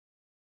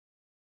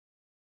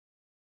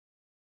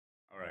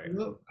right.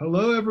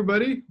 Hello,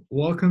 everybody.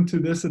 Welcome to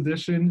this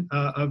edition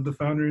of the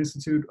Founder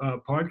Institute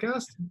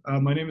podcast.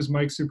 My name is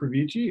Mike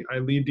Suprovici. I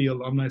lead the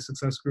alumni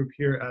success group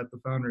here at the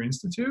Founder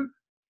Institute.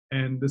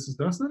 And this is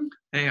Dustin.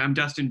 Hey, I'm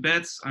Dustin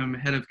Betz. I'm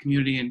head of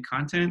community and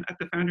content at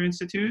the Founder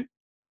Institute.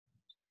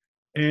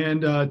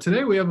 And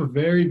today we have a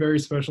very, very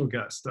special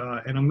guest.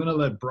 And I'm going to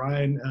let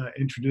Bryan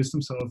introduce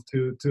himself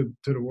to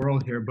the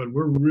world here. But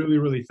we're really,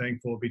 really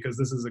thankful because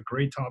this is a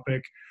great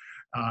topic.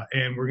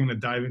 And we're going to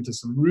dive into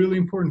some really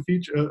important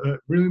things,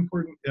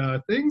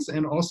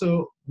 and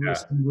also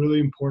some really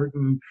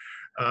important,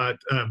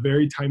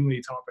 very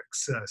timely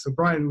topics. So,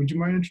 Bryan, would you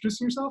mind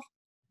introducing yourself?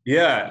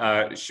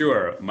 Yeah,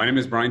 sure. My name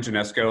is Bryan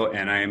Janecko,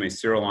 and I am a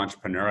serial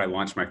entrepreneur. I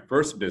launched my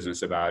first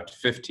business about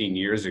 15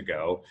 years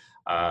ago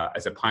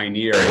as a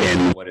pioneer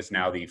in what is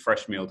now the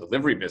fresh meal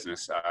delivery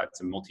business.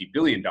 It's a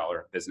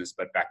multi-billion-dollar business,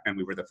 but back then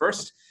we were the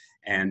first.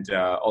 And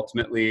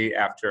ultimately,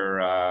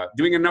 after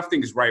doing enough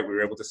things right, we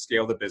were able to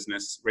scale the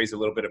business, raise a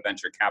little bit of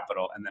venture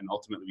capital, and then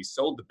ultimately we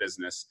sold the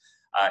business.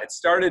 It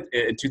started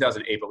in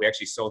 2008, but we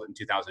actually sold it in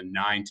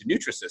 2009 to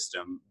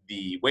Nutrisystem,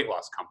 the weight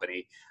loss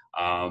company.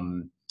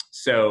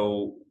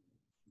 So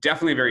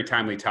definitely a very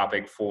timely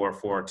topic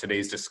for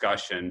today's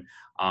discussion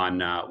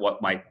on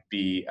what might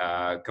be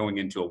going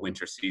into a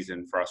winter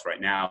season for us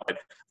right now. But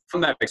from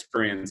that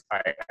experience,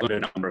 I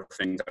learned a number of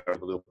things that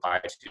will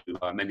apply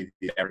to many of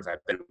the areas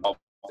I've been involved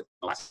in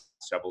the last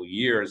several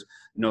years,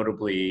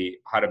 notably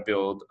how to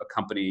build a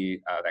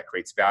company that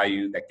creates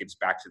value, that gives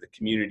back to the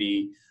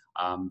community,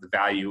 the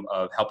value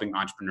of helping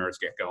entrepreneurs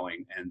get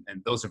going. And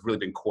those have really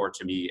been core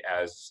to me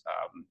as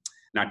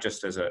not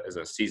just as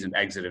a seasoned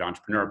exited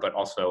entrepreneur, but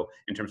also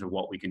in terms of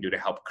what we can do to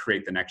help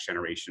create the next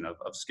generation of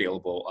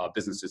scalable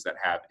businesses that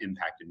have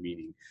impact and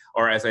meaning.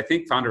 Or as I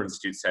think Founder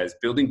Institute says,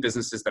 building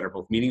businesses that are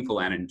both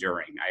meaningful and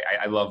enduring.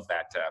 I love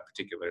that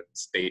particular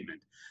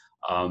statement.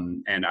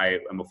 And I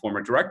am a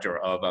former director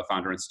of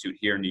Founder Institute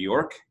here in New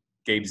York.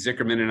 Gabe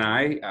Zickerman and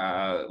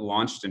I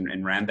launched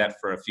and ran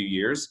that for a few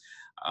years.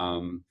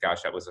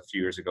 Gosh, that was a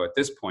few years ago at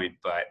this point,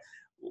 but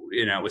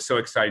it was so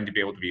exciting to be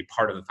able to be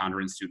part of the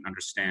Founder Institute and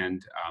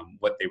understand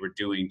what they were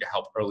doing to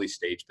help early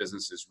stage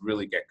businesses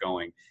really get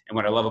going. And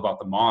what I love about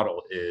the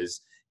model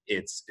is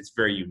it's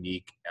very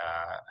unique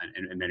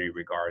in many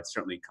regards,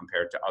 certainly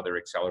compared to other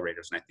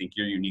accelerators. And I think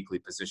you're uniquely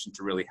positioned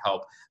to really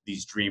help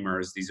these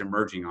dreamers, these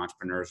emerging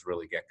entrepreneurs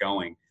really get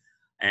going.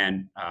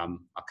 And I'll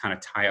kind of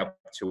tie up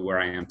to where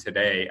I am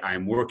today.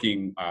 I'm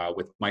working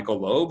with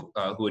Michael Loeb,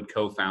 who had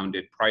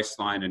co-founded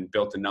Priceline and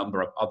built a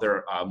number of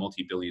other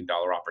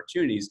multi-billion-dollar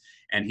opportunities.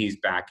 And he's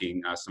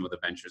backing some of the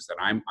ventures that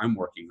I'm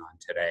working on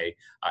today,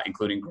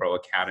 including Gro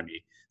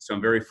Academy. So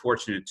I'm very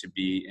fortunate to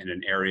be in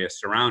an area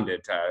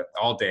surrounded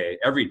all day,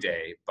 every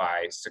day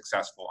by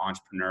successful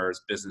entrepreneurs,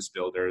 business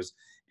builders,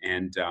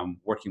 and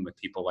working with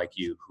people like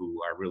you who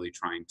are really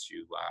trying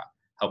to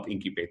help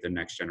incubate the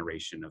next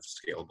generation of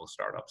scalable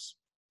startups.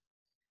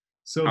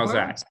 So how's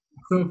that?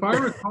 So if I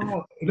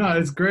recall, no,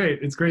 it's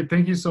great. It's great.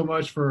 Thank you so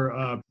much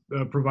for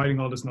providing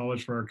all this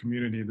knowledge for our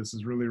community. This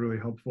is really, really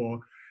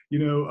helpful.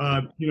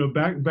 Back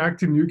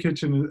to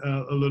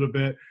NuKitchen a little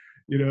bit.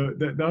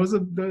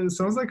 That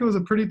sounds like it was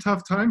a pretty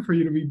tough time for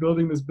you to be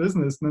building this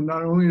business. And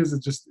not only is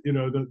it just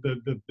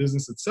the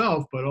business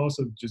itself, but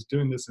also just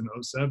doing this in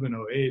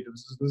 07, 08.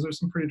 Those are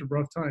some pretty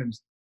rough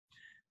times.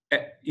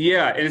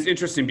 Yeah, and it's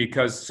interesting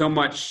because so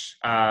much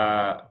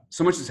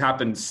has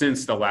happened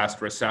since the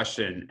last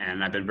recession,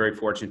 and I've been very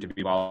fortunate to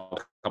be involved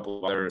with a couple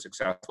of other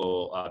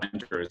successful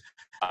ventures.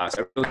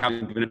 So I really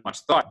haven't given it much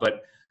thought,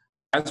 but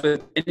as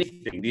with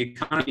anything, the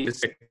economy is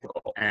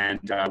cyclical, and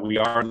we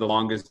are the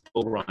longest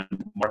bull-run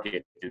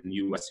market in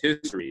U.S.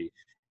 history,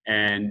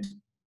 and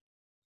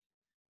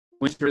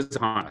winter is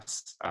upon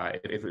us.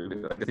 If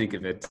I think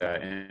of it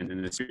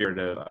in the spirit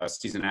of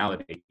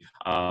seasonality,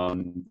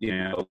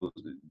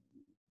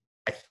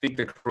 I think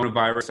the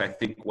coronavirus, I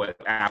think what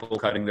Apple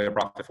cutting their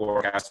profit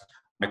forecast,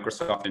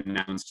 Microsoft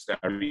announced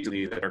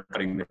recently that they're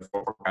cutting their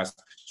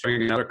forecast,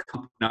 showing another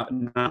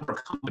number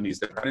of companies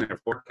that are cutting their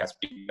forecast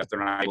because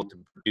they're not able to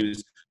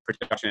produce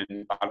production.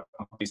 A lot of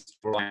companies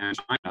rely on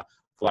China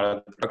for a lot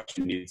of the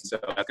production needs, so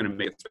that's going to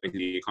make its way to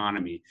the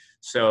economy.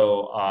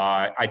 So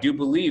I do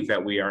believe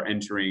that we are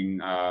entering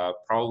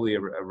probably a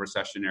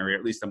recessionary, or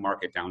at least a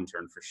market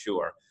downturn for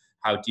sure.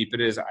 How deep it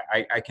is,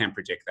 I can't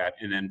predict that.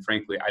 And then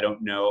frankly, I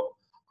don't know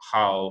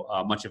how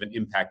much of an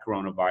impact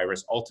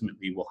coronavirus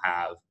ultimately will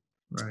have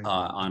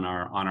on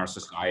our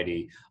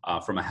society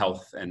from a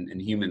health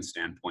and human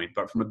standpoint.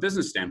 But from a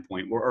business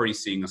standpoint, we're already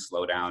seeing a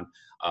slowdown,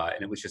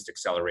 and it was just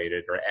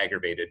accelerated or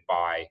aggravated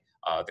by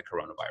the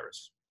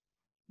coronavirus.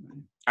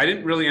 I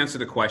didn't really answer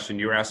the question.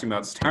 You were asking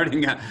about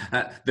starting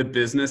the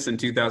business in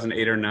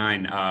 2008 or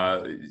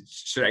 9.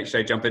 Should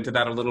I jump into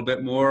that a little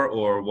bit more,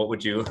 or what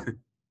would you?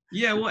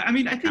 Yeah, well, I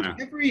mean, I think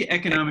every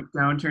economic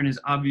downturn is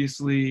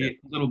obviously a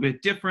little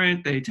bit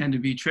different. They tend to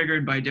be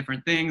triggered by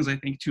different things. I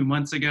think 2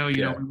 months ago,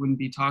 we wouldn't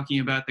be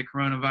talking about the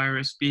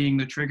coronavirus being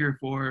the trigger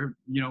for,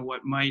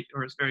 what might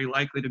or is very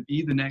likely to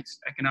be the next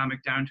economic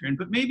downturn.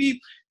 But maybe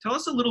tell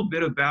us a little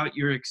bit about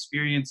your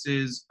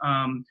experiences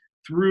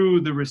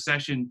through the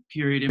recession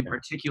period in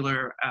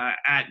particular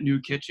at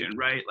NuKitchen,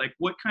 right? Like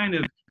what kind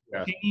of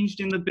changed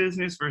in the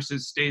business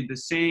versus stayed the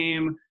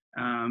same?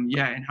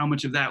 And how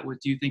much of that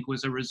do you think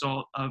was a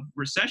result of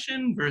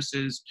recession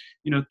versus,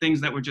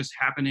 things that were just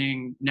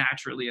happening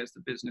naturally as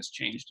the business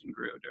changed and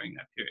grew during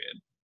that period?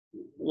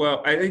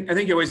 Well, I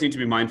think you always need to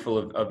be mindful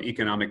of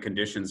economic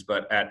conditions,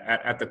 but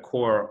at the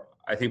core,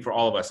 I think for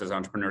all of us as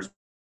entrepreneurs,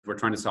 we're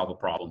trying to solve a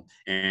problem.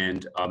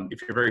 And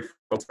if you're very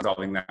focused on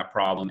solving that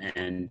problem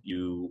and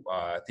you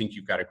think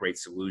you've got a great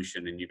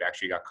solution and you've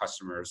actually got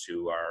customers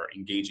who are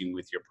engaging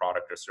with your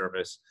product or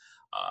service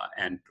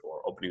and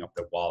or opening up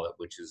their wallet,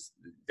 which is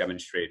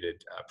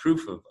demonstrated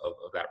proof of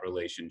that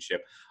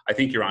relationship, I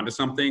think you're onto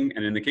something.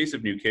 And in the case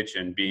of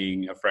NuKitchen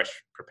being a fresh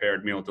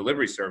prepared meal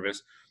delivery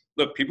service,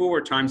 look, people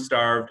were time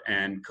starved,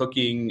 and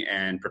cooking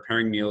and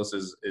preparing meals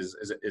is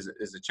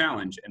a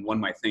challenge. And one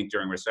might think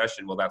during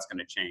recession, well, that's going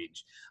to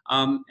change.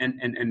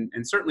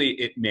 And certainly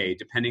it may,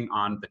 depending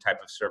on the type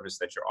of service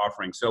that you're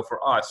offering. So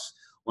for us,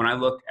 when I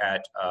look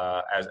at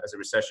as a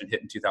recession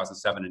hit in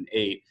 2007 and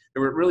 8,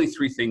 there were really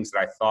three things that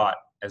I thought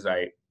as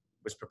I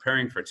was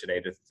preparing for today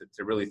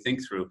to really think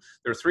through.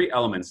 There are three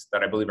elements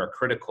that I believe are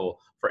critical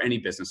for any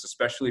business,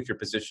 especially if you're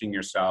positioning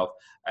yourself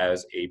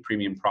as a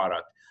premium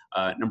product.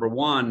 Number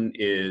one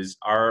is,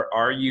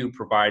 are you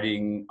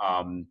providing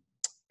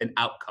an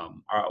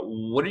outcome?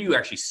 What are you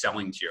actually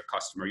selling to your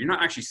customer? You're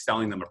not actually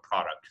selling them a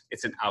product.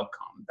 It's an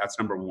outcome. That's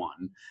number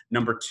one.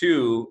 Number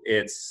two,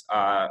 it's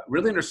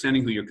really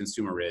understanding who your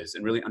consumer is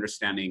and really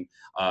understanding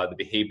the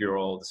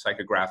behavioral, the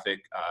psychographic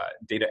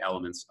data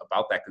elements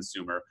about that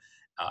consumer.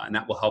 And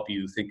that will help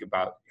you think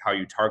about how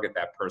you target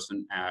that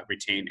person,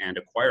 retain and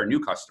acquire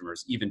new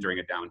customers, even during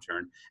a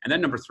downturn. And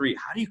then number three,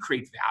 how do you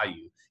create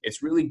value?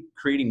 It's really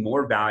creating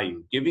more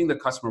value, giving the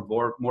customer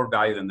more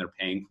value than they're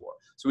paying for.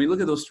 So we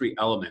look at those three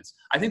elements.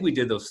 I think we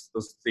did those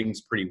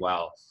things pretty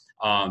well.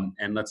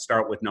 And let's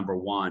start with number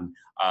one.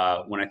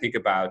 When I think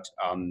about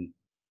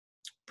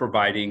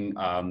providing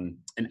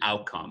an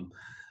outcome,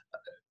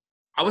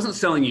 I wasn't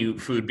selling you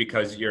food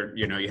because you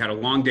had a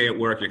long day at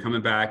work, you're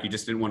coming back, you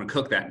just didn't want to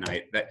cook that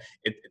night.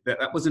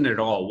 That wasn't it at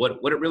all.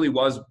 What it really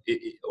was,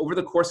 over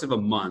the course of a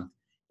month,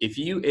 if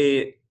you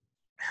ate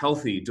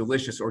healthy,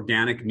 delicious,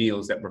 organic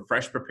meals that were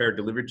fresh prepared,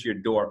 delivered to your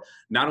door,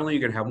 not only are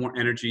you going to have more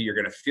energy, you're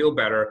going to feel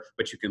better,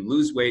 but you can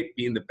lose weight,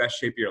 be in the best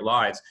shape of your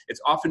lives.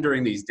 It's often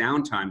during these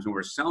downtimes when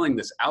we're selling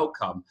this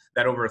outcome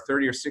that over a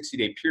 30 or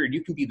 60-day period,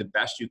 you can be the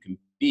best you can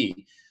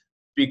be.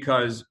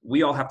 Because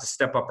we all have to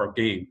step up our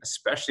game,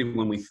 especially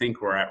when we think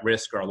we're at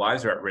risk or our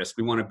lives are at risk.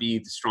 We want to be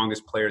the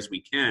strongest players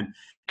we can,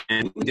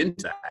 and we didn't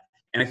do that.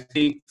 And I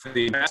think for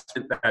the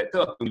investment that I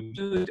took, we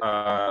do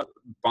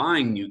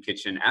buying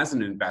NuKitchen as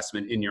an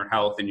investment in your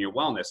health and your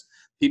wellness.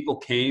 People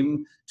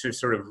came to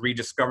sort of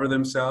rediscover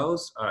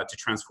themselves, to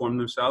transform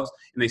themselves,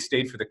 and they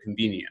stayed for the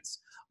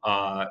convenience.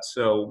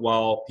 So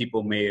while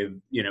people may have,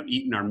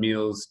 eaten our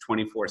meals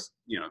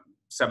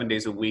 7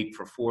 days a week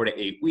for 4 to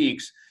 8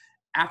 weeks,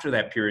 after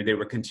that period, they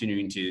were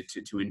continuing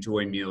to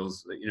enjoy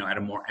meals, at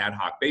a more ad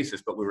hoc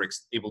basis, but we were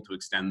able to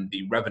extend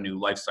the revenue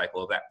life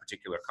cycle of that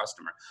particular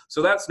customer.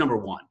 So that's number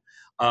one.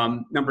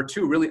 Number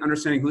two, really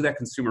understanding who that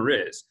consumer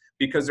is,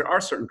 because there are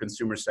certain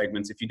consumer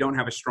segments, if you don't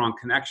have a strong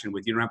connection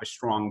with, you don't have a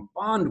strong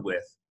bond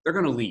with, they're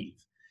going to leave.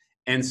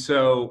 And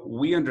so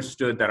we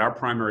understood that our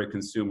primary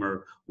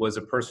consumer was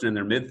a person in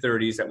their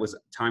mid-30s that was a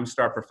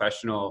time-starved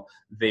professional.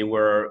 They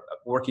were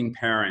working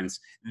parents.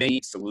 They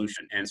need a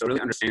solution. And so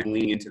really understanding,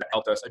 leaning into that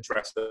helped us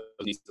address those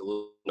needs a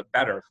little bit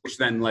better, which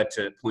then led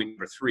to point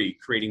number three,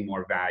 creating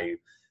more value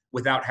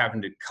without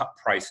having to cut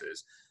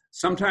prices.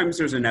 Sometimes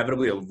there's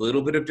inevitably a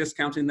little bit of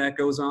discounting that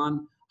goes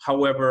on.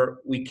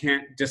 However, we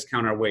can't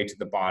discount our way to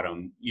the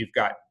bottom. You've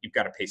got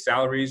to pay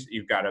salaries,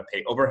 you've got to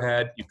pay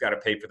overhead, you've got to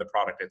pay for the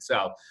product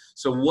itself.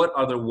 So what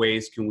other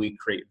ways can we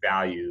create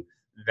value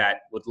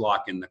that would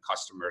lock in the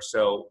customer?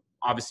 So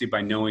obviously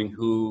by knowing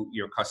who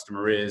your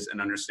customer is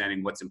and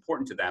understanding what's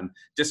important to them,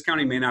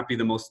 discounting may not be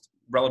the most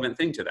relevant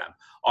thing to them.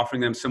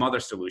 Offering them some other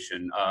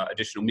solution,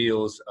 additional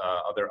meals,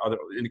 other.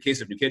 In the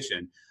case of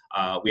NuKitchen,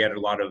 we added a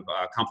lot of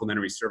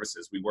complementary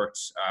services. We worked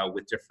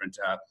with different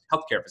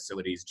healthcare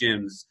facilities,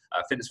 gyms,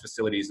 fitness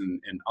facilities,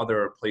 and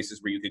other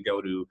places where you could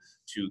go to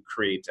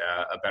create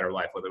a better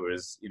life. Whether it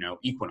was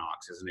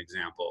Equinox as an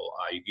example,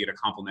 you get a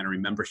complimentary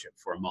membership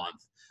for a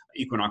month.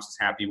 Equinox was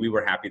happy, we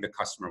were happy, the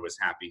customer was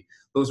happy.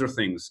 Those are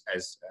things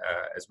as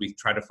we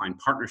try to find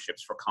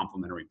partnerships for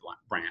complementary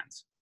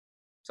brands.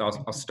 So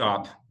I'll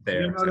stop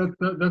there.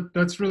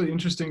 That's really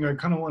interesting. I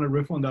kind of want to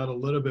riff on that a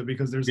little bit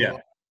because there's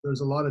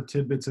a lot of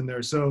tidbits in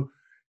there. So,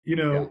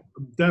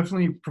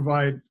 definitely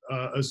provide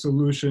a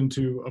solution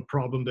to a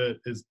problem that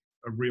is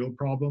a real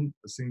problem.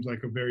 It seems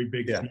like a very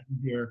big theme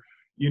here.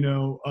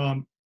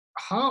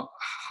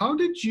 How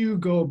did you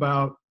go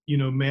about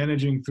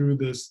managing through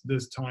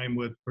this time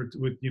with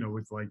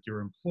like your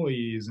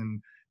employees and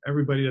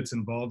everybody that's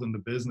involved in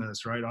the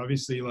business, right?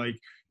 Obviously, like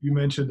you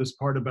mentioned this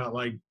part about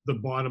like the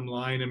bottom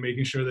line and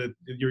making sure that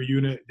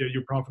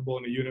you're profitable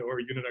in a unit or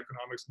unit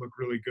economics look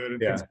really good and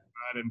things like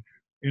that. And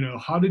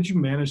How did you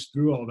manage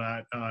through all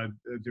that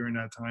during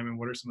that time, and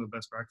what are some of the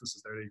best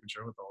practices there that you can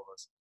share with all of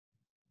us?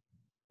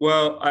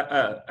 Well,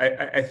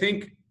 I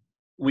think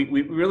we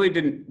really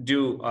didn't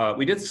do,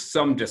 we did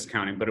some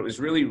discounting, but it was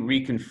really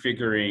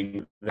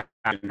reconfiguring that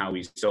and how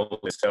we sold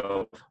it.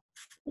 So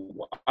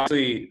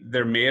obviously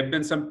there may have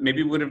been some,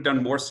 maybe we would have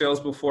done more sales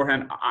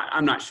beforehand.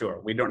 I'm not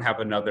sure. We don't have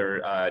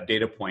another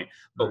data point,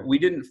 but we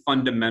didn't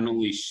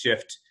fundamentally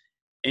shift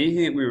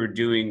anything that we were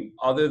doing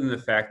other than the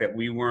fact that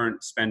we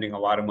weren't spending a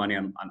lot of money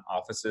on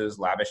offices,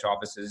 lavish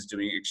offices,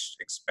 doing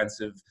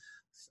expensive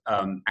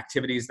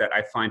activities that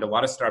I find a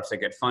lot of startups that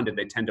get funded,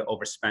 they tend to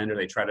overspend or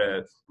they try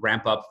to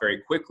ramp up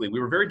very quickly. We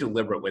were very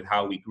deliberate with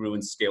how we grew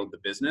and scaled the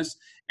business,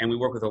 and we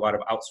work with a lot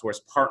of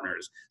outsourced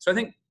partners. So I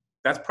think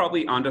that's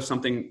probably onto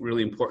something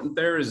really important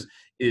there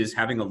is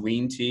having a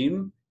lean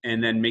team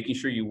and then making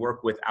sure you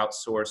work with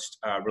outsourced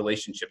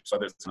relationships,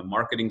 whether it's on the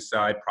marketing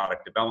side,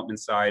 product development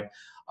side,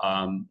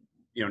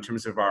 in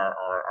terms of our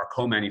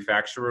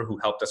co-manufacturer who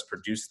helped us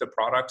produce the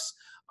products.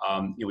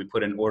 We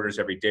put in orders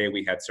every day.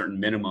 We had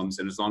certain minimums,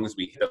 and as long as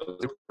we hit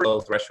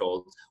those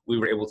thresholds, we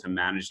were able to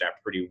manage that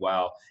pretty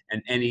well.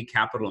 And any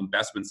capital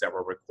investments that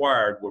were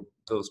required,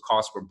 those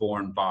costs were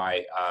borne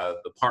by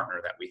the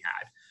partner that we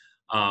had.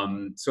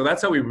 So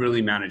that's how we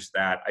really managed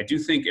that. I do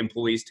think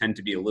employees tend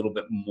to be a little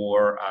bit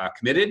more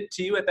committed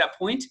to you at that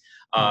point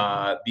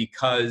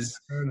because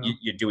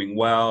you're doing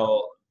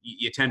well.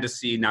 You tend to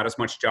see not as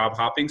much job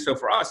hopping. So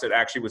for us, it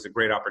actually was a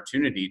great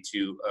opportunity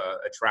to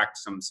attract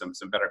some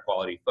better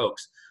quality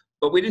folks.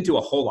 But we didn't do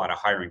a whole lot of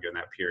hiring during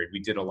that period. We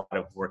did a lot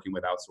of working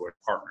with outsourced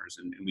partners,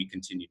 and we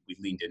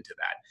leaned into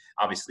that.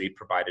 Obviously, it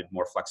provided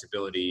more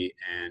flexibility,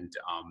 and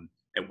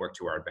it worked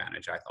to our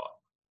advantage, I thought.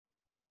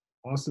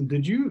 Awesome.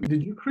 Did you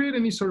create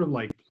any sort of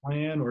like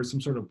plan or some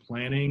sort of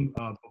planning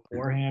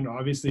beforehand?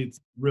 Obviously,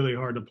 it's really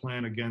hard to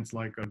plan against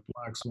like a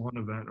black swan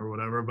event or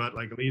whatever, but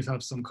like at least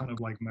have some kind of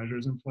like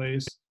measures in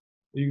place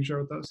that you can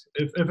share with us,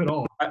 if at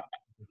all.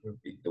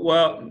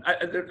 Well,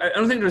 I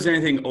don't think there's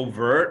anything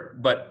overt,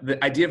 but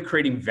the idea of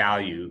creating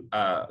value,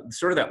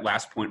 sort of that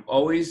last point,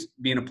 always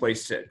be in a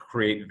place to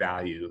create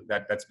value.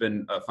 That's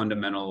been a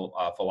fundamental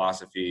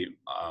philosophy.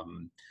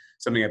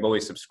 Something I've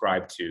always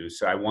subscribed to.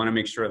 So I want to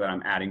make sure that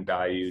I'm adding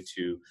value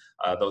to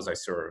those I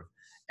serve.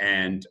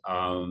 And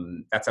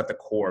that's at the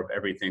core of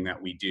everything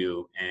that we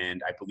do.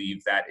 And I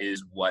believe that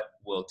is what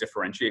will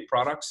differentiate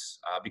products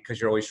because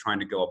you're always trying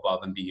to go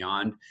above and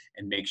beyond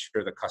and make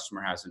sure the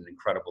customer has an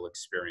incredible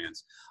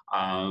experience.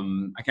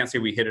 I can't say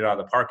we hit it out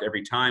of the park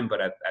every time,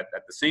 but at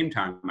the same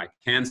time, I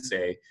can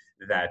say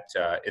that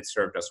it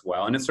served us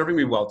well. And it's serving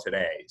me well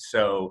today.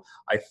 So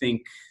I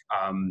think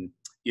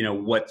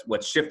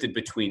what shifted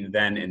between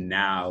then and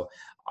now,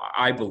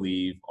 I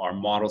believe, are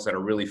models that are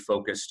really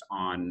focused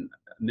on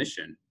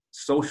mission,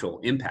 social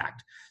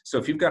impact. So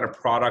if you've got a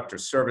product or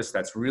service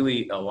that's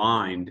really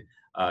aligned,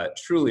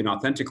 truly and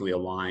authentically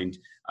aligned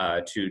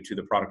to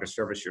the product or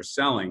service you're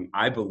selling,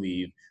 I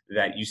believe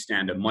that you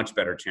stand a much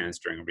better chance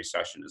during a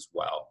recession as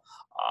well.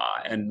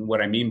 And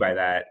what I mean by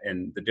that,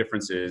 and the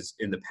difference is,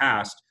 in the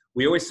past,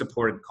 we always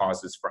supported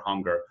causes for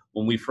hunger.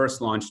 When we first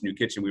launched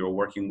NuKitchen, we were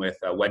working with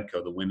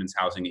WEDCO, the Women's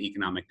Housing and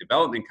Economic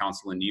Development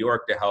Council in New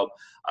York, to help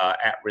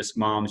at-risk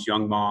moms,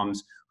 young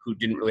moms who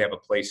didn't really have a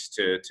place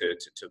to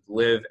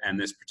live, and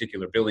this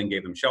particular building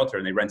gave them shelter,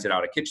 and they rented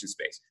out a kitchen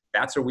space.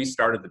 That's where we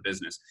started the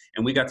business.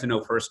 And we got to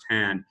know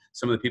firsthand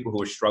some of the people who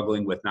were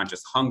struggling with not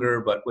just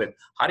hunger, but with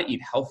how to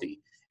eat healthy.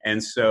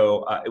 And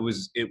so it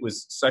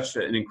was such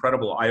an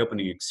incredible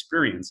eye-opening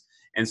experience.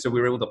 And so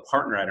we were able to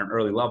partner at an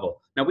early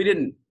level. Now, we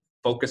didn't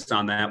focus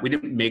on that. We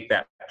didn't make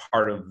that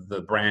part of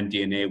the brand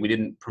DNA. We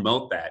didn't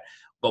promote that.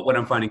 But what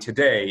I'm finding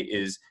today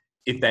is,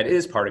 if that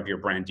is part of your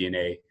brand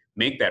DNA,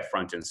 make that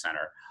front and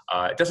center.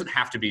 It doesn't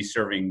have to be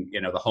serving,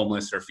 the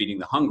homeless or feeding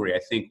the hungry. I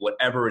think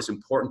whatever is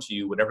important to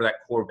you, whatever that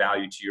core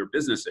value to your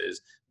business is,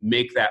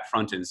 make that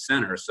front and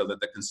center so that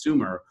the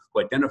consumer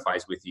who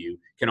identifies with you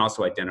can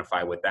also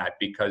identify with that.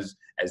 Because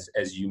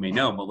as you may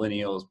know,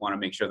 millennials want to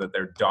make sure that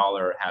their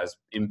dollar has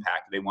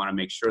impact. They want to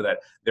make sure that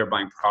they're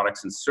buying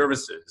products and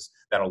services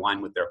that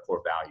align with their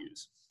core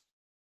values.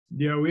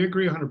 Yeah, we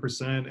agree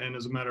 100%. And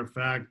as a matter of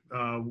fact,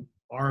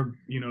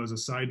 as a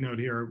side note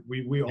here,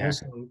 we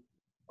also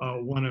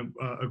want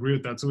to agree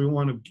with that. So we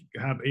want to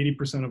have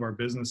 80% of our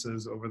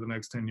businesses over the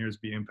next 10 years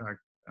be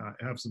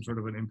have some sort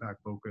of an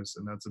impact focus.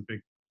 And that's a big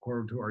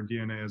core to our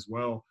DNA as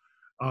well.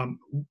 I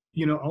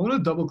want to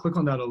double click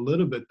on that a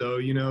little bit though.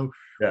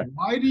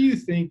 Why do you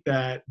think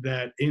that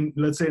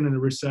let's say in a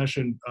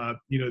recession,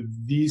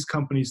 these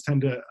companies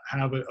tend to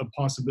have a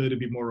possibility to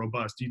be more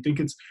robust? Do you think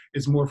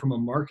it's more from a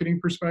marketing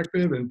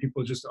perspective, and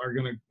people just are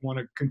going to want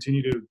to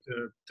continue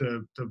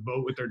to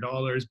vote with their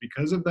dollars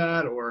because of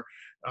that, or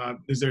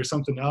is there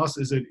something else?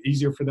 Is it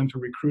easier for them to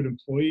recruit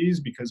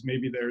employees because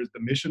maybe there's the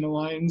mission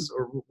aligns,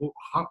 or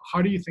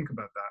how do you think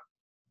about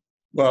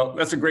that? Well,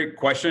 that's a great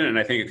question, and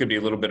I think it could be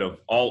a little bit of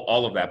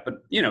all of that.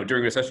 But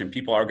during recession,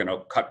 people are going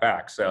to cut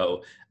back.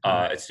 So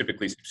it's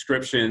typically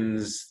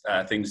subscriptions,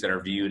 things that are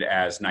viewed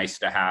as nice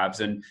to haves,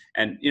 and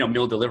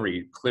meal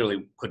delivery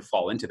clearly could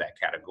fall into that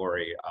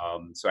category.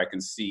 So I can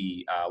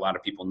see a lot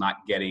of people not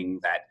getting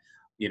that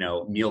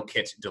meal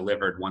kit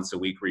delivered once a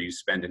week where you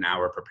spend an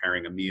hour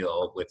preparing a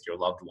meal with your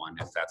loved one,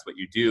 if that's what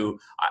you do.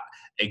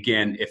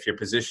 Again, if you're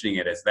positioning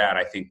it as that,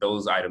 I think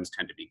those items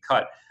tend to be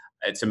cut.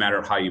 It's a matter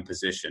of how you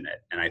position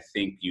it. And I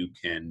think you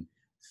can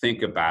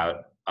think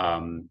about,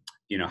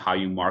 how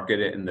you market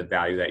it and the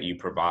value that you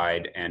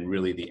provide and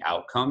really the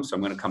outcome. So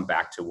I'm going to come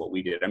back to what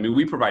we did. I mean,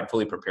 we provide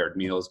fully prepared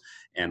meals.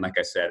 And like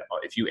I said,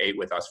 if you ate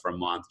with us for a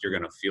month, you're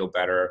going to feel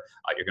better.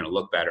 You're going to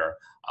look better.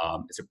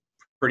 It's a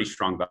pretty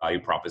strong value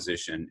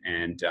proposition.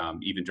 And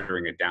even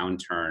during a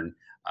downturn,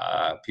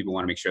 people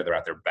want to make sure they're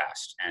at their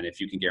best. And if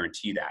you can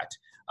guarantee that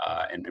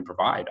and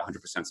provide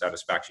 100%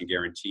 satisfaction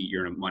guarantee,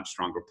 you're in a much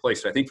stronger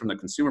place. So I think from the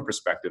consumer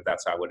perspective,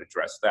 that's how I would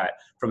address that.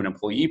 From an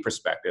employee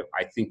perspective,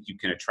 I think you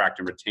can attract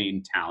and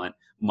retain talent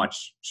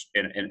much,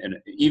 and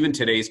even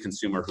today's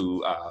consumer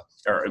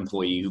or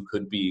employee who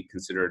could be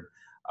considered,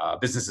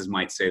 businesses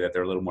might say that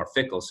they're a little more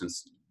fickle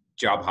since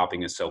job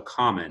hopping is so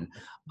common.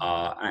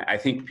 I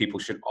think people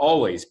should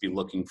always be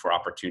looking for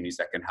opportunities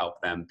that can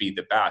help them be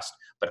the best.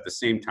 But at the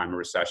same time, a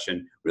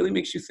recession really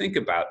makes you think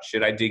about,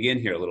 should I dig in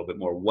here a little bit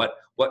more? What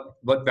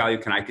value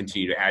can I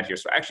continue to add here?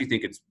 So I actually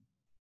think it's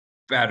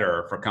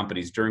better for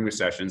companies during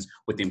recessions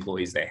with the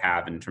employees they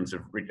have in terms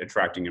of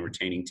attracting and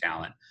retaining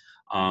talent.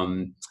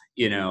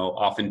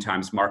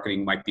 Oftentimes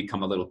marketing might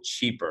become a little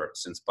cheaper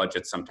since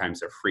budgets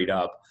sometimes are freed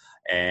up.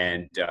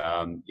 And,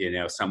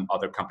 some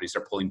other companies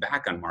are pulling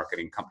back on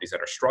marketing, companies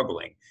that are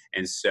struggling.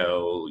 And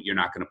so you're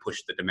not going to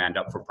push the demand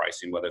up for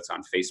pricing, whether it's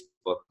on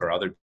Facebook or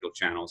other digital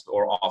channels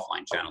or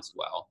offline channels as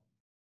well.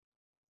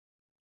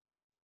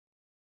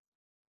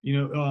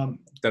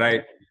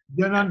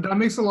 That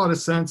makes a lot of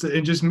sense.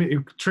 It just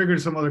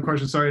triggered some other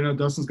questions. Sorry, I know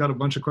Dustin's got a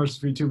bunch of questions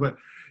for you too, but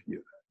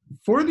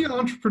for the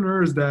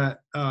entrepreneurs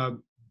that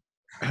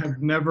have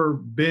never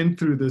been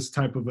through this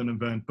type of an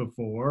event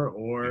before,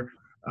 or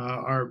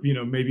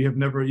maybe have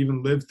never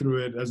even lived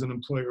through it as an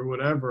employee or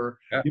whatever.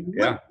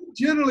 What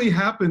generally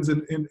happens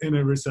in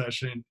a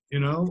recession?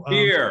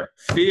 Fear.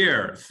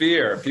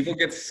 People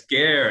get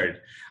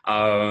scared.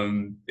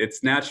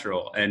 It's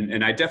natural,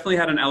 and I definitely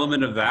had an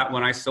element of that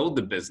when I sold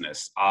the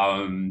business.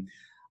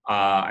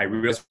 I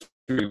realized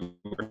we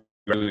were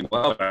doing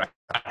well, but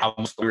how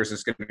much longer is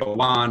this going to go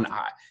on?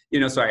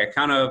 So I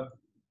kind of.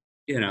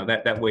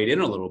 That weighed in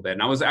a little bit.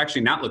 And I was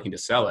actually not looking to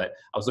sell it.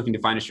 I was looking to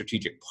find a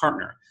strategic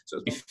partner. So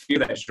it was the fear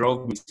that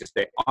drove me to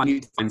say, I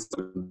need to find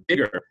something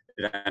bigger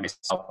than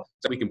myself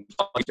so we can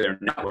plug into their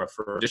network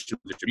for additional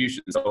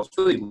distribution. So I was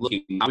really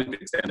looking how we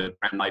could extend the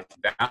brand life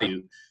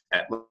value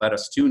that led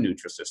us to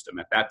Nutrisystem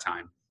at that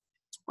time.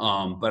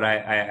 But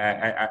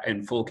I,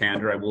 in full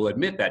candor, I will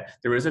admit that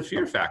there is a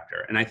fear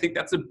factor. And I think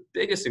that's the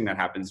biggest thing that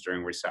happens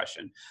during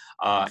recession.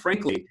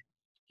 Frankly,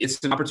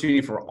 it's an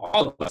opportunity for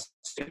all of us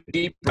to take a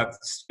deep breath,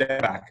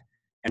 step back,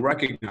 and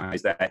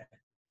recognize that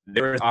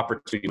there is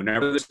opportunity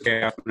whenever there's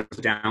chaos, whenever there's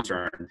a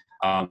downturn.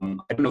 I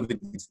don't know the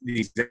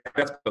exact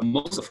stats, but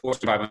most of the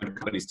Fortune 500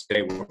 companies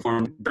today were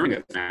formed during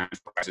a financial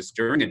crisis,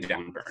 during a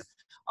downturn.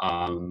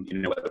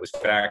 Whether it was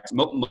FedEx,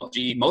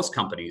 most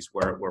companies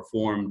were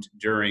formed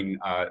during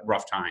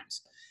rough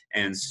times.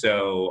 And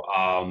so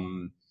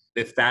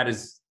if that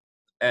is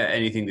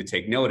anything to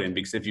take note in,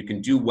 because if you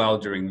can do well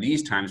during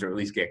these times, or at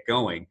least get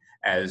going,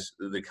 as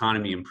the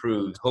economy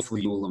improves,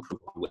 hopefully you will improve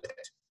with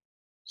it.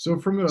 So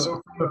from a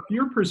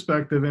fear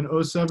perspective in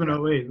 07,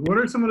 08, what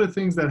are some of the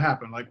things that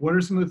happened? Like, what are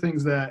some of the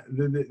things that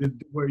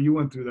where you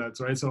went through that,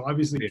 right? So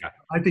obviously,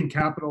 I think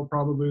capital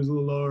probably was a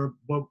little lower,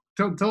 but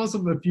tell us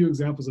a few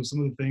examples of some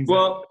of the things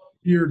that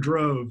fear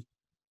drove.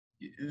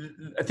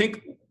 I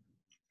think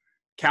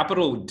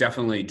capital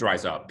definitely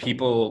dries up.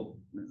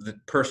 The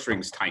purse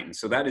strings tighten.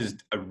 So that is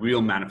a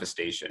real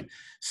manifestation.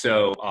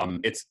 So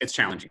it's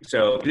challenging.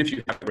 So even if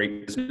you have a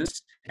great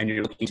business and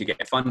you're looking to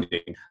get funding,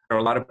 there are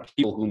a lot of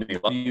people who may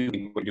love you,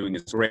 think what you're doing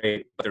is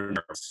great, but they're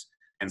nervous.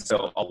 And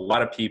so a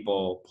lot of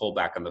people pull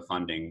back on the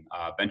funding.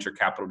 Venture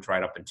capital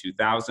dried up in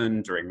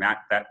 2000 during that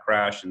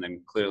crash, and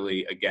then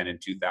clearly again in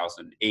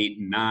 2008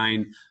 and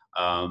 9.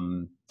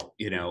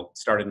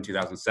 Started in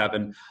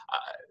 2007.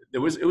 It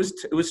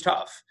was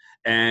tough,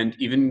 and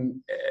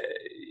even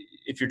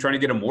if you're trying to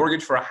get a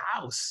mortgage for a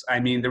house, I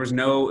mean, it was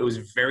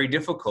very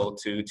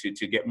difficult to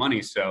get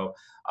money. So,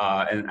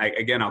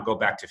 I'll go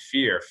back to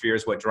fear. Fear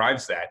is what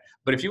drives that.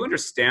 But if you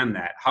understand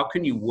that, how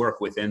can you work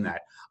within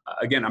that?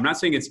 Again, I'm not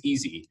saying it's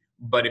easy,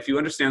 but if you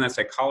understand that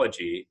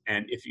psychology,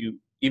 and if you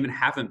even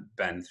haven't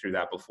been through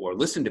that before,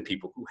 listen to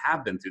people who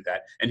have been through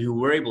that and who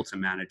were able to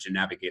manage and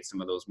navigate some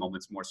of those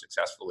moments more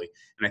successfully.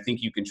 And I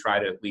think you can try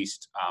to at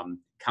least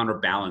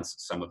counterbalance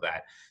some of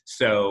that.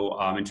 So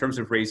in terms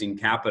of raising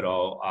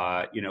capital,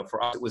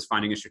 for us, it was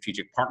finding a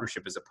strategic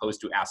partnership as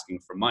opposed to asking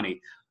for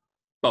money.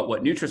 But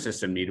what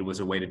Nutrisystem needed was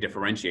a way to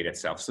differentiate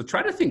itself. So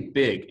try to think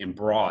big and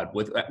broad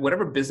with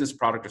whatever business,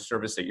 product, or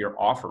service that you're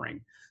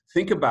offering.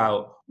 Think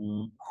about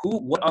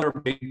what other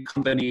big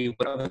company,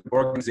 what other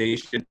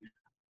organization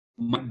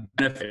might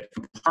benefit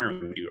from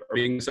partnering with you or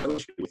being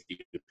associated with you.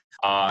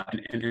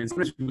 And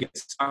sometimes we get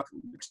stuck,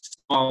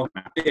 small,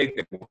 not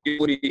big.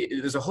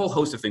 There's a whole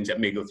host of things that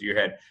may go through your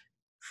head.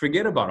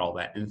 Forget about all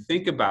that and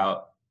think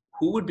about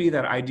who would be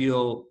that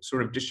ideal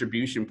sort of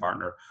distribution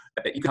partner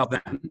that you could help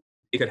them,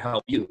 it could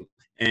help you.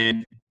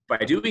 And by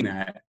doing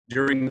that,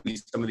 during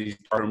some of these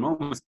harder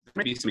moments, there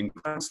may be some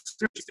incredible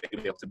synergies that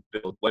you'll be able to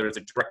build, whether it's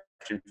a direct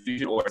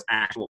infusion or it's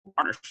actual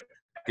partnership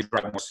that can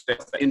drive more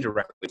sales, that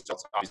indirectly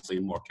sells obviously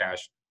more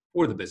cash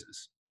for the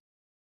business.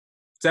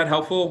 Is that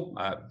helpful?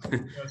 Yeah,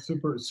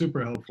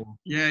 super helpful.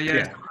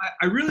 Yeah.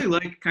 I really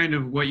like kind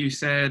of what you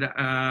said,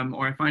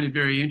 or I find it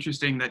very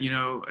interesting that,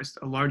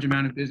 a large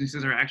amount of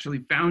businesses are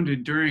actually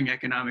founded during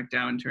economic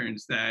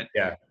downturns that,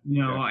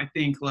 I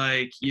think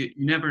like you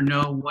never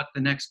know what the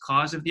next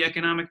cause of the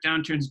economic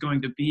downturn is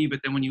going to be.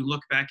 But then when you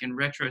look back in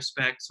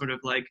retrospect, sort of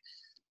like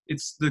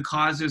it's the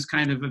causes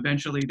kind of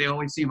eventually, they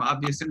always seem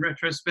obvious in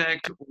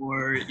retrospect,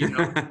 or,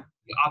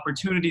 the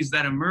opportunities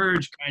that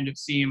emerge kind of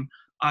seem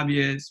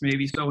obvious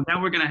maybe. So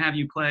now we're going to have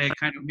you play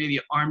kind of maybe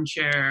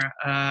armchair,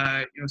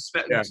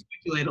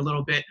 speculate a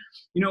little bit.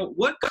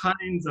 What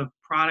kinds of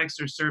products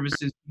or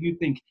services do you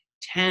think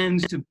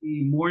tends to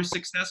be more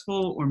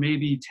successful or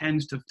maybe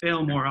tends to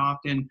fail more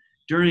often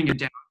during a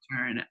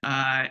downturn?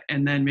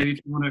 And then maybe if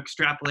you want to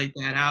extrapolate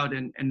that out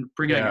and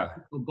bring out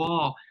the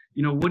ball,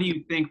 what do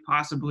you think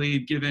possibly,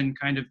 given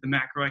kind of the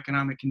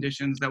macroeconomic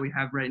conditions that we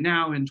have right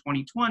now in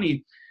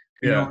 2020,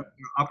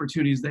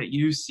 opportunities that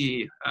you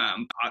see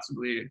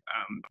possibly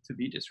to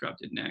be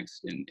disrupted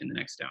next in the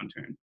next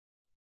downturn?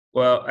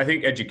 Well, I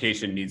think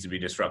education needs to be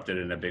disrupted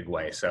in a big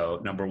way.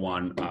 So number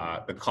one,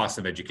 the cost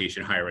of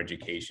education, higher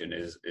education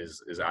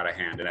is out of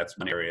hand. And that's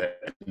one area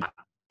that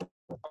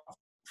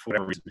for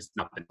whatever reason it's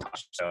not been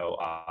touched. So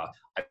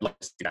I'd love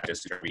to see that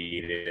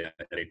distributed in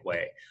a big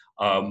way.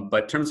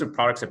 But in terms of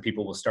products that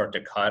people will start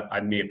to cut, I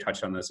may have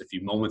touched on this a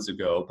few moments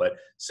ago, but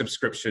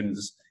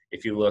subscriptions,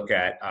 if you look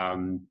at,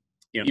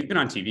 you've been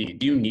on TV.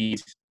 Do you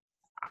need,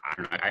 I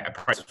don't know, I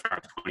probably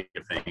subscribe to 20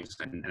 different things.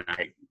 And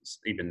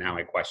even now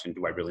I question,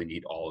 do I really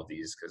need all of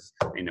these? Because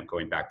I end up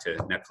going back to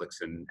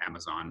Netflix and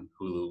Amazon,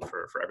 Hulu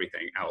for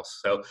everything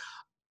else. So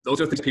those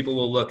are things people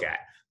will look at.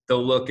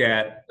 They'll look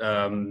at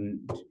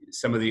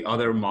some of the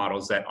other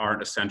models that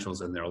aren't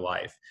essentials in their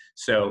life.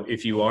 So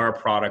if you are a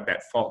product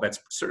that's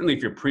certainly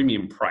if you're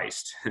premium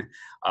priced,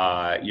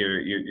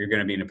 you're going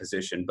to be in a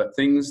position. But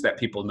things that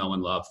people know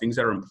and love, things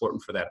that are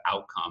important for that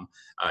outcome,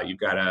 you've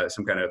got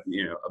some kind of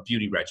a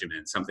beauty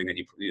regimen, something that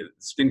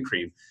skin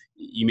cream.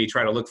 You may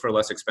try to look for a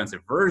less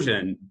expensive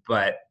version,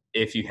 but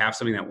if you have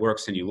something that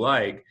works and you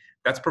like,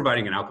 that's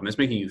providing an outcome. It's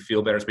making you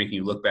feel better. It's making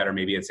you look better.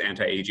 Maybe it's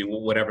anti-aging,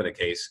 whatever the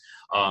case.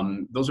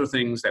 Those are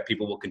things that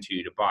people will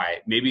continue to buy.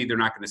 Maybe they're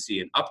not going to see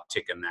an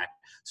uptick in that.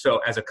 So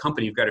as a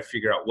company, you've got to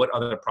figure out what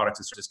other products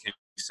and services can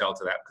you sell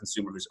to that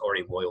consumer who's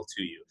already loyal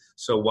to you.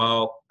 So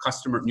while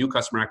new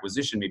customer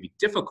acquisition may be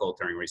difficult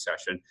during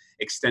recession,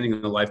 extending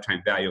the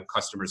lifetime value of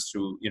customers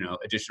through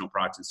additional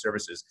products and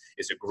services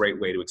is a great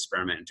way to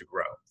experiment and to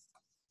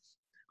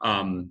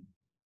grow.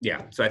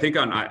 Yeah, so I think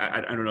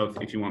I don't know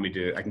if you want me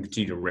to, I can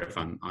continue to riff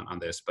on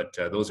this, but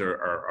those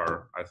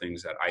are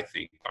things that I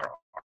think are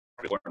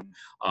important.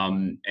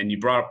 And you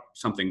brought up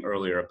something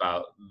earlier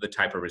about the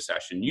type of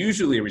recession.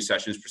 Usually a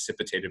recession is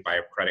precipitated by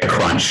a credit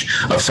crunch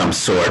of some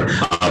sort.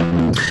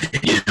 In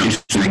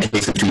the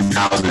case of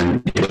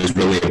 2000, it was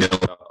really a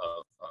build-up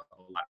of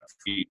a lot of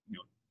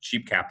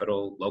cheap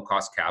capital,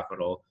 low-cost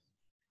capital.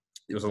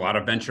 There was a lot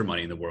of venture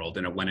money in the world,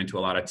 and it went into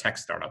a lot of tech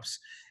startups.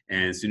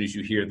 And as soon as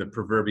you hear the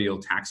proverbial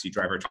taxi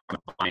driver talking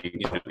about buying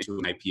into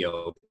an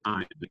IPO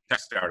the tech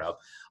startup,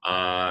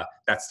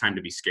 that's time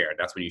to be scared.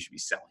 That's when you should be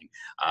selling.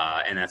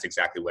 And that's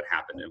exactly what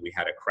happened. And we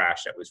had a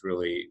crash that was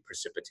really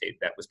precipitated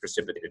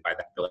by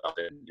that build-up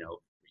and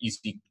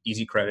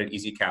easy credit,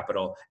 easy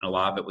capital, and a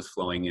lot of it was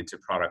flowing into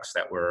products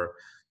that were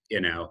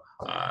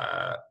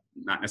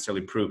not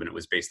necessarily proven. It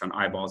was based on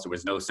eyeballs. There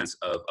was no sense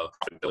of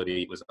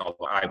profitability. It was all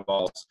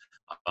eyeballs.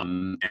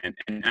 And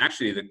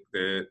actually,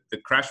 the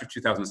crash of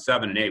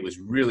 2007 and 2008 was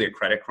really a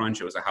credit crunch.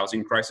 It was a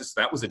housing crisis.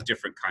 That was a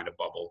different kind of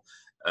bubble,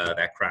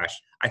 that crash.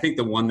 I think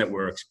the one that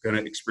we're going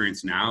to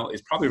experience now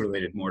is probably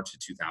related more to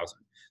 2000.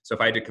 So if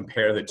I had to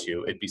compare the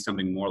two, it'd be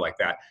something more like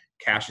that.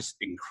 Cash is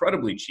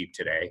incredibly cheap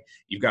today.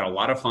 You've got a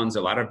lot of funds,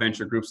 a lot of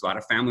venture groups, a lot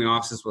of family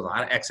offices with a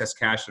lot of excess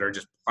cash that are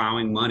just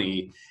plowing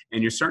money.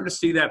 And you're starting to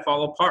see that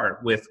fall apart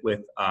with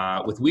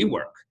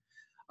WeWork,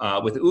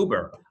 with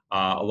Uber,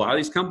 a lot of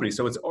these companies.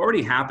 So it's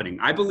already happening.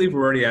 I believe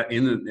we're already at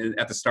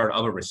the start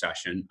of a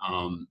recession.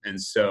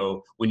 And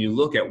so when you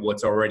look at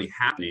what's already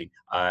happening,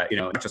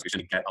 it's just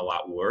going to get a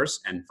lot worse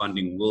and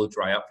funding will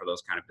dry up for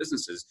those kind of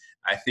businesses.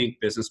 I think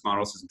business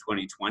models in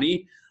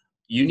 2020,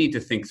 you need to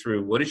think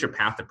through what is your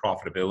path to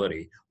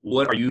profitability?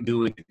 What are you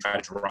doing to try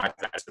to drive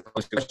that? As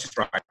opposed to let's just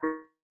drive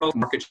growth,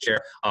 market share.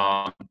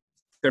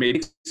 There may be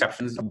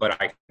exceptions,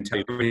 but I can tell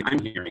you everything I'm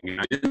hearing, and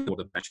I didn't able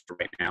to mention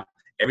right now,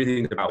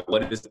 everything is about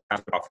what is the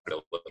path to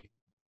profitability.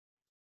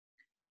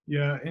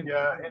 Yeah, and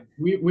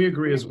we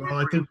agree as well.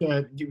 I think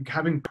that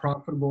having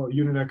profitable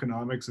unit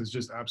economics is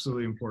just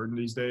absolutely important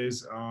these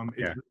days. It's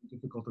really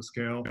difficult to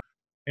scale.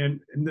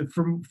 And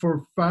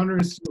for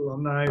founders,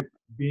 alumni,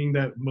 being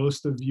that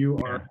most of you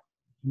are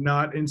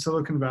not in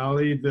Silicon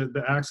Valley,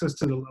 the access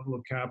to the level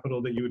of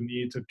capital that you would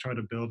need to try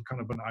to build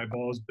kind of an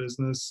eyeballs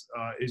business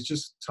is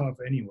just tough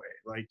anyway.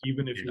 Like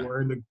even if you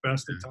are in the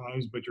best of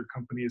times, but your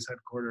company is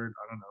headquartered,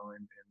 I don't know,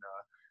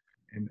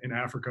 in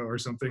Africa or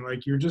something,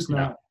 like you're just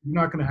not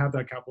going to have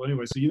that capital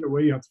anyway. So either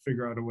way, you have to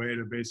figure out a way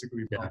to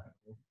basically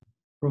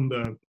from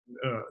the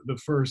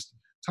first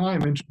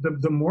time. And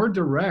the more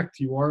direct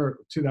you are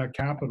to that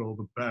capital,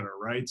 the better,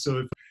 right? So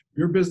if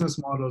your business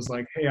model is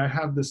like, hey, I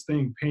have this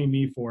thing, pay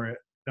me for it,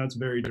 that's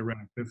very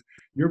direct. If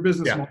your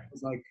business model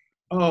is like,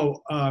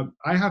 oh,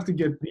 I have to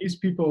get these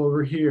people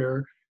over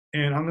here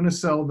and I'm going to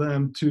sell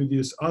them to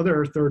this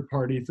other third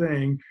party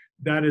thing,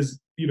 that is,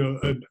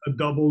 a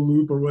double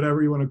loop or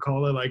whatever you want to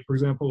call it. Like, for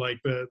example, like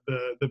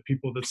the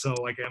people that sell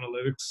like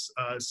analytics,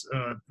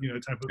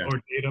 type of or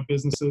data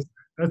businesses,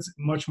 that's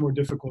much more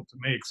difficult to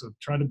make. So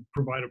try to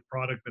provide a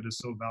product that is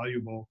so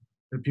valuable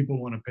that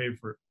people want to pay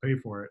for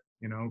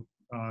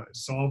it,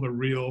 solve a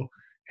real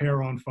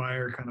hair on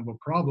fire kind of a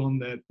problem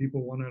that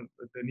people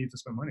they need to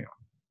spend money on.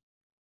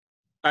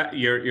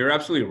 You're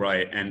absolutely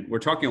right. And we're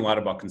talking a lot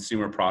about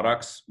consumer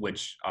products,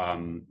 which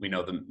we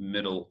know the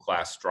middle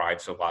class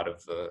drives a lot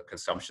of the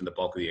consumption, the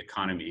bulk of the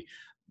economy.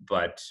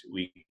 But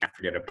we can't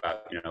forget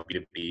about,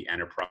 B2B,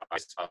 enterprise,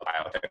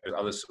 biotech, there's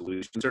other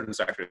solutions. Certain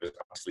sectors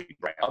obviously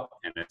dry up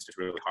and it's just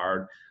really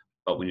hard.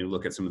 But when you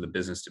look at some of the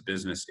business to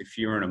business, if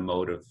you're in a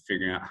mode of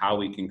figuring out how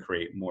we can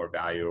create more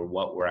value or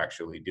what we're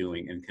actually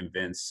doing and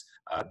convince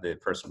the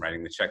person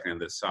writing the check on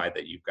the side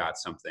that you've got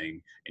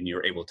something and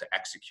you're able to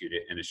execute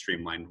it in a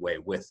streamlined way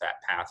with that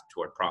path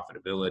toward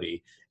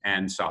profitability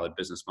and solid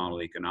business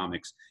model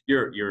economics,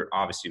 you're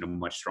obviously in a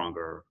much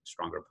stronger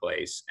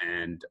place.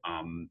 And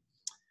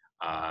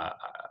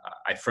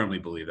I firmly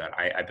believe that.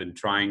 I've been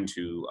trying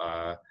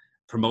to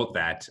promote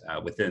that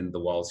within the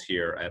walls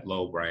here at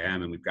Loeb, where I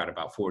am, and we've got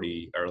about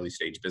 40 early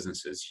stage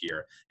businesses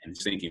here, and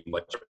thinking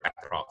what's your path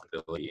to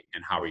profitability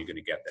and how are you going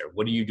to get there?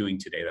 What are you doing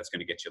today that's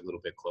going to get you a little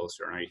bit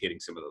closer, and are you hitting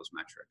some of those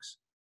metrics?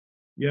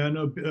 Yeah,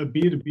 no,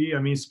 B2B, I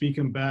mean,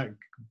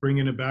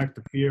 bringing it back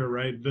to fear,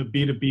 right? The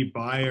B2B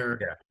buyer,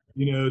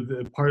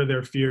 the part of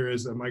their fear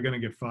is, am I going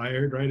to get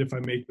fired, right, if I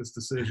make this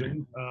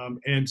decision?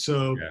 And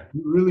so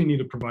you really need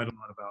to provide a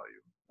lot of value.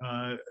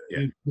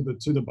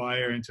 To the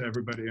buyer and to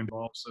everybody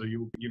involved. So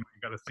you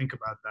got to think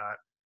about that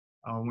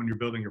when you're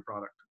building your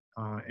product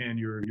and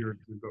your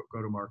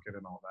go to market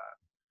and all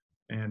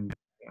that. And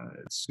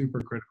it's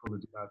super critical to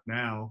do that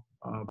now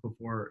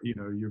before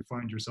you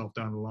find yourself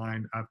down the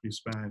line after you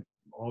spent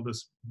all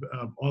this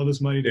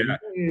money that you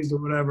raised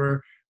or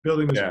whatever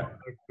building this product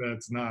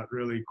that's not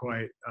really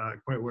quite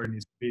where it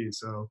needs to be.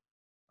 So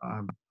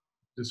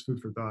just food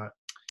for thought.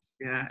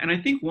 Yeah, and I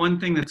think one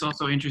thing that's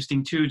also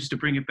interesting too, just to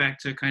bring it back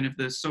to kind of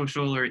the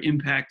social or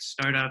impact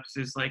startups,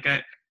 is like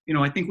I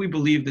think we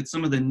believe that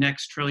some of the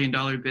next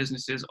trillion-dollar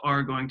businesses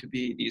are going to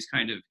be these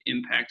kind of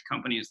impact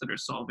companies that are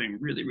solving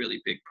really, really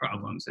big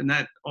problems. And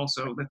that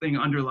also, the thing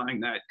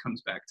underlying that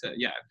comes back to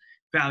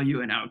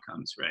value and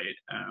outcomes, right?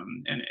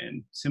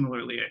 And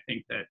similarly, I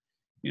think that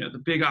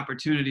the big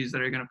opportunities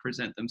that are going to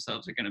present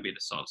themselves are going to be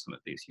to solve some of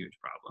these huge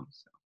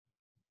problems. So.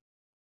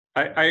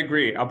 I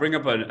agree. I'll bring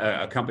up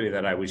a company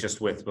that I was just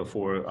with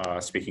before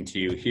speaking to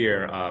you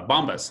here,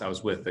 Bombas. I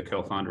was with the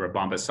co-founder of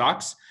Bombas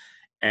Socks,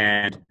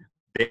 and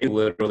they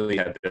literally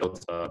had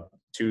built a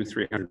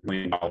 $200-300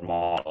 million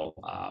model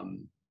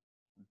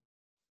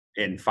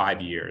in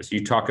 5 years.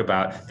 You talk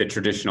about the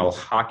traditional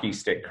hockey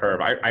stick curve.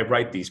 I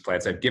write these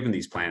plans. I've given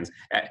these plans.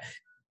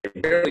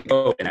 They barely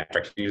go in that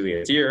direction. Usually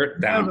it's here,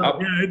 down, up.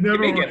 They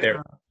may get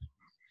there.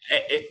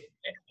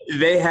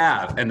 They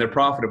have, and they're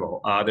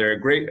profitable. They're a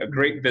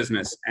great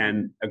business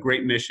and a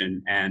great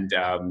mission. And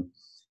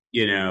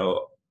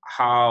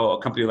how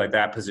a company like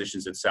that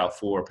positions itself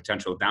for a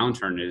potential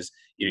downturn is,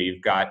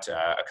 you've got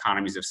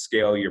economies of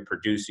scale. You're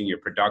producing your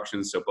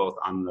production, so both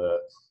on the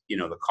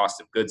the cost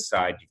of goods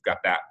side, you've got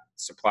that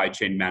supply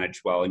chain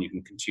managed well, and you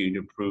can continue to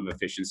improve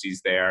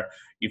efficiencies there.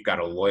 You've got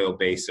a loyal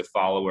base of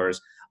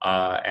followers,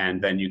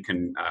 and then you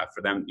can,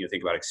 for them,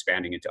 think about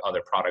expanding into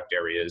other product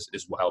areas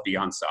as well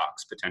beyond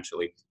socks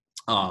potentially.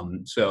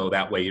 So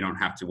that way you don't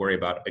have to worry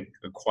about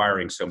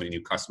acquiring so many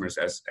new customers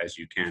as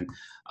you can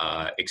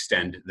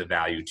extend the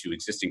value to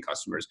existing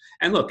customers.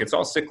 And look, it's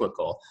all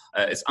cyclical.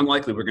 It's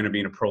unlikely we're going to be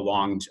in a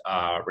prolonged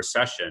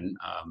recession.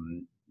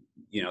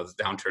 The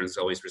downturns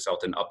always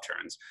result in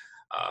upturns.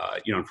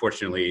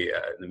 Unfortunately,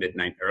 in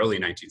the early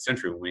 19th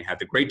century, when we had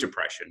the Great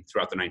Depression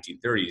throughout the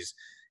 1930s,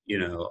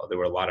 there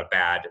were a lot of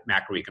bad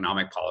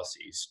macroeconomic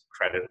policies.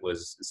 Credit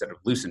was, instead of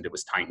loosened, it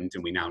was tightened,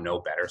 and we now know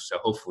better. So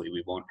hopefully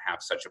we won't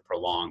have such a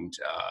prolonged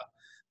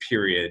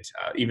period.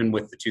 Even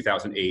with the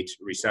 2008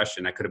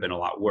 recession, that could have been a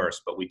lot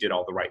worse, but we did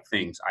all the right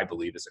things, I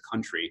believe, as a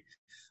country.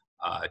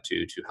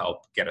 to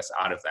help get us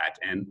out of that.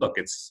 And look,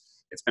 it's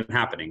been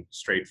happening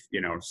straight,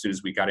 as soon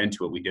as we got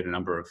into it, we did a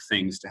number of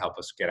things to help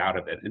us get out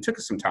of it. It took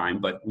us some time,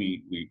 but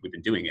we've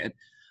been doing it.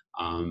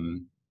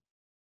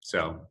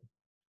 So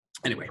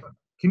anyway.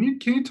 Can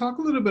you talk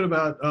a little bit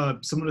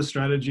about some of the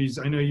strategies?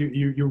 I know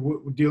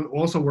you're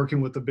also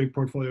working with a big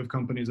portfolio of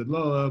companies at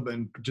Loeb,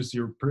 and just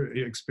your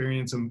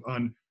experience on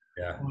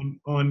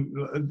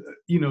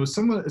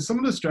some of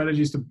the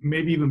strategies to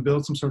maybe even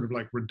build some sort of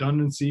like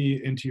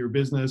redundancy into your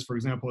business. For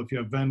example, if you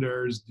have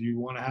vendors, do you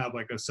want to have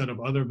like a set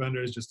of other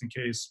vendors just in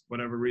case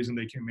whatever reason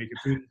they can't make it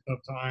through the tough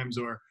times,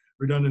 or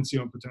redundancy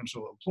on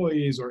potential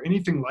employees, or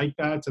anything like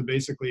that, to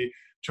basically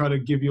try to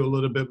give you a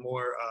little bit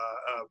more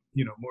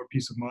more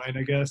peace of mind,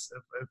 I guess,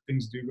 if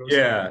things do go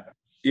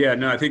yeah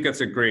no, I think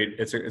that's a great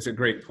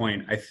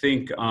point. I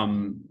think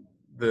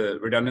the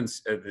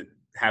redundancy,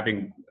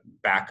 having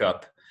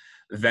backup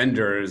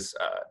vendors,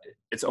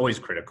 it's always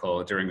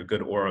critical during a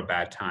good or a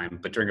bad time.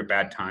 But during a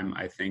bad time,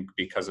 I think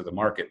because of the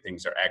market,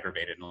 things are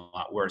aggravated and a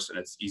lot worse, and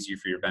it's easier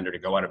for your vendor to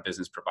go out of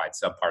business, provide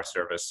subpar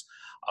service,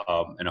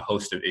 and a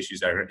host of issues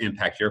that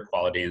impact your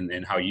quality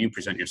and how you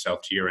present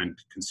yourself to your end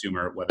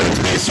consumer, whether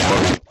it's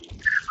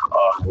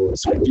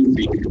so I do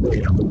think,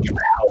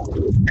 help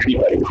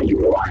anybody that you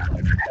rely on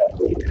in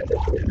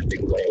a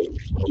big way,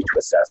 you need to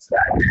assess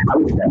that. I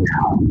would do that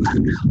now.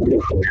 We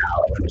don't know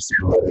now and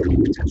understand whether there are any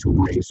potential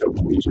breaks or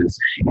breaches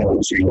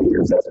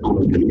changes that's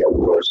only going to get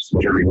worse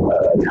during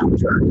a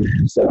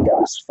downturn. So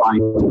yes,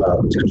 find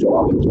potential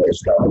other players,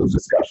 start those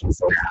discussions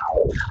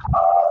now,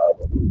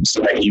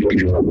 so that you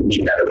can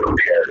be better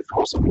prepared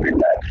for something like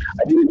that.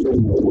 I think in terms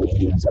of the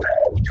meetings, and I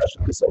touched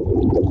on this a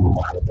little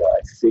while ago,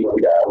 I think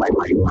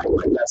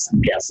my best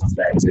guess is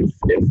that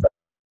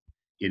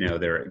if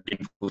they're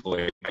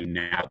employed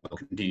now, they'll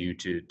continue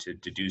to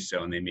do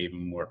so, and they may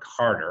even work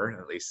harder,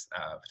 at least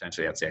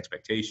potentially that's the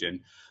expectation.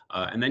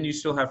 And then you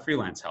still have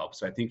freelance help.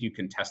 So I think you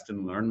can test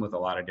and learn with a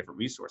lot of different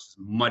resources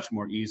much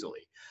more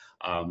easily.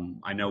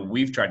 I know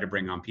we've tried to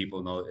bring on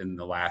people in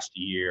the last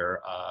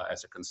year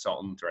as a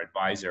consultant or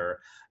advisor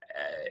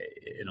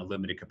in a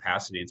limited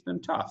capacity. It's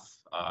been tough.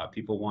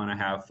 People want to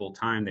have full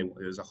time.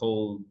 There's a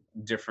whole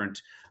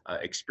different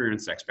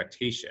experience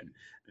expectation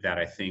that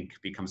I think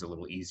becomes a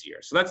little easier.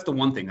 So that's the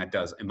one thing that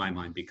does, in my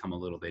mind, become a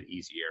little bit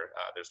easier.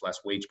 There's less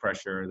wage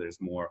pressure. There's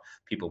more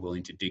people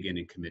willing to dig in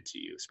and commit to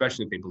you,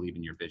 especially if they believe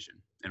in your vision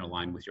and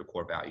align with your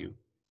core value.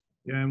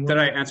 Yeah. Did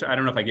I answer? I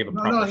don't know if I gave a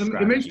proper strategy.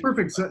 It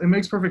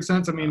makes perfect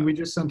sense. I mean, we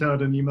just sent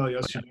out an email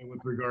yesterday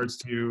with regards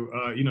to,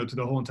 to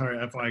the whole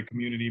entire FI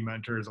community,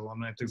 mentors,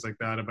 alumni, things like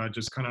that, about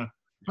just kind of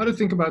how to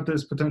think about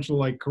this potential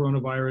like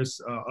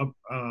coronavirus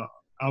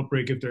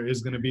outbreak, if there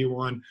is going to be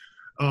one.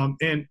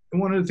 And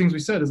one of the things we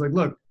said is like,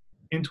 look,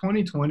 in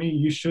 2020,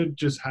 you should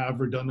just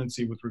have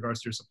redundancy with regards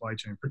to your supply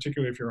chain,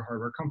 particularly if you're a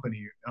hardware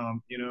company.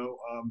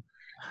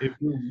 If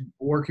you're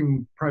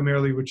working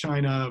primarily with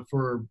China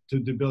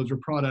to build your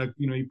product,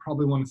 you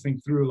probably want to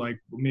think through like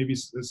maybe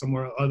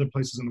somewhere other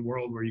places in the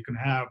world where you can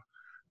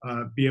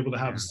be able to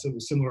have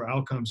similar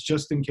outcomes,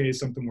 just in case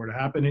something were to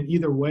happen. And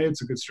either way,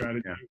 it's a good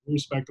strategy,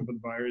 irrespective of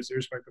the virus,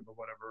 irrespective of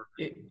whatever.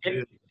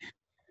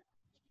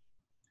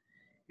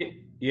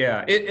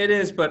 It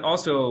is, but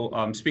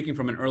also speaking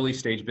from an early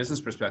stage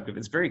business perspective,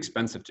 it's very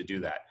expensive to do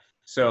that.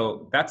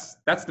 So that's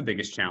the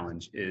biggest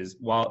challenge. Is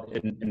while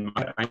in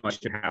my time I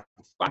should have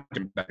 5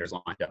 different vendors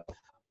lined up,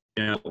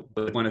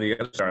 but one of the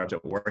other startups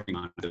that we're working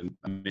on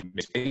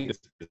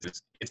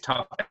it's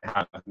tough to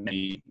have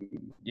many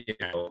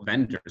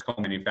vendors,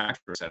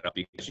 co-manufacturers set up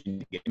because you need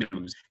to get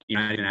minimums. You're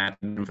not even have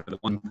them for the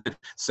one.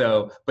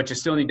 So, but you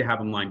still need to have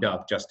them lined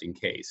up just in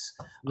case.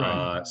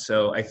 Right.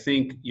 So I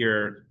think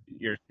your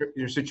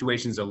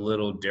situation's a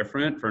little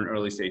different for an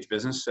early stage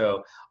business.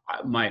 So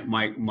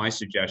my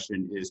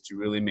suggestion is to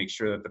really make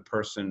sure that the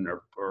person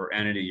or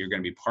entity you're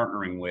going to be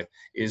partnering with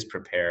is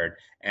prepared.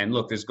 And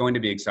look, there's going to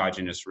be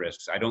exogenous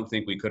risks. I don't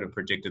think we could have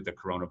predicted the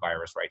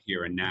coronavirus right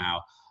here and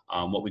now.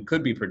 What we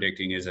could be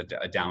predicting is a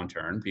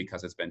downturn,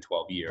 because it's been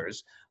 12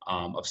 years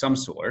of some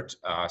sort.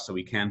 So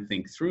we can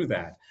think through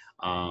that.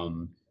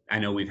 I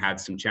know we've had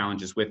some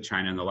challenges with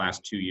China in the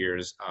last 2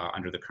 years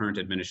under the current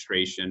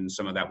administration.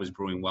 Some of that was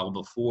brewing well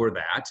before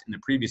that in the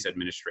previous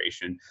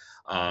administration.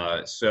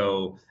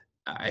 So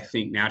I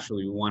think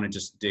naturally we want to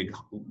just dig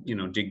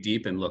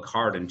deep and look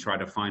hard and try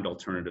to find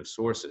alternative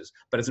sources.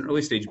 But as an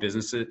early stage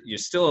business, you're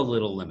still a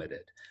little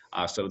limited.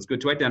 So it's good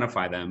to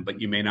identify them,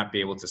 but you may not be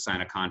able to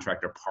sign a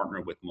contract or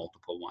partner with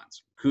multiple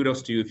ones.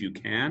 Kudos to you if you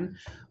can,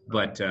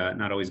 but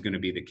not always going to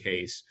be the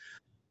case.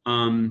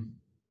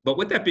 But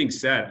with that being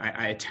said,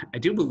 I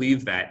do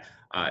believe that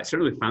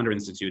certainly with Founder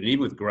Institute and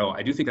even with Grow,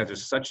 I do think that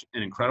there's such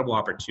an incredible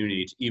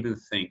opportunity to even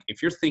think,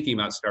 if you're thinking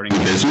about starting a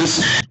business,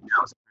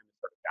 now's the time to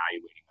start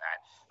evaluating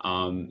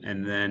that.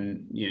 And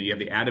then, you have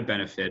the added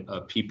benefit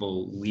of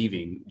people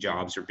leaving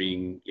jobs or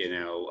being,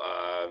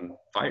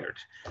 fired.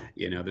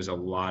 There's a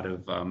lot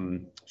of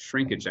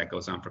shrinkage that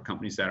goes on for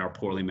companies that are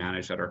poorly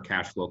managed, that are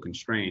cash flow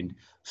constrained.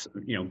 So,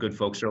 good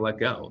folks are let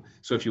go.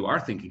 So if you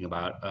are thinking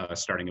about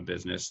starting a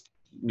business,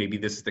 maybe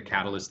this is the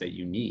catalyst that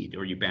you need,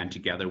 or you band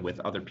together with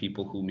other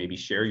people who maybe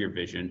share your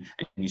vision,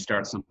 and you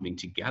start something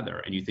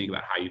together, and you think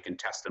about how you can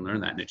test and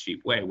learn that in a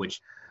cheap way, which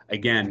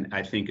again,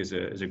 I think is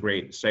a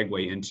great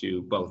segue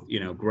into both,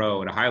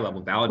 grow at a high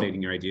level,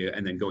 validating your idea,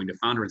 and then going to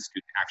Founder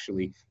Institute to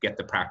actually get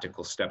the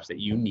practical steps that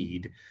you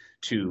need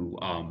to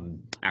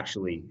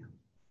actually,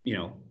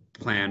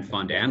 plan,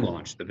 fund, and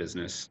launch the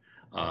business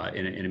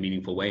in a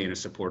meaningful way in a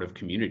supportive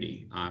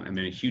community. I've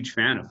been a huge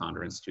fan of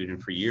Founder Institute,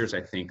 and for years,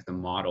 I think the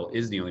model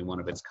is the only one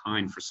of its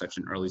kind for such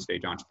an early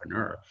stage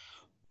entrepreneur.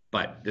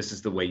 But this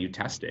is the way you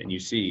test it, and you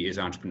see, is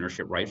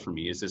entrepreneurship right for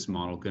me? Is this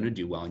model going to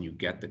do well? And you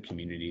get the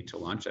community to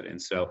launch it.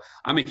 And so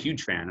I'm a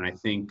huge fan, and I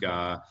think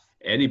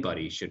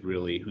anybody should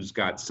really, who's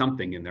got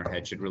something in their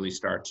head, should really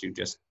start to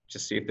just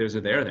see if there's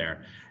a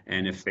there.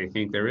 And if they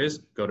think there is,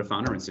 go to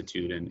Founder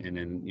Institute and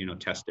then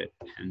test it.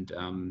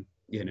 And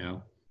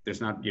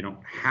there's not, you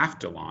don't have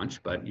to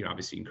launch, but you're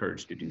obviously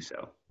encouraged to do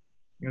so.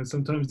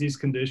 Sometimes these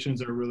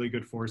conditions are really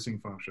good forcing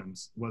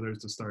functions, whether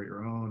it's to start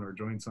your own or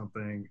join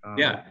something.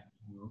 Yeah.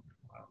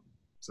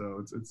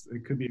 So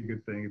it could be a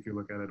good thing if you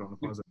look at it on the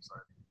positive side.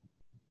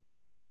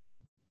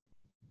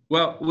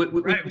 Well, we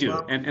do.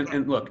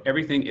 And look,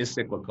 everything is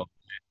cyclical.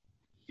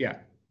 Yeah.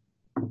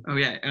 Oh,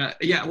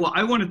 yeah. Well,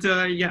 I wanted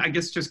to, I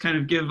guess just kind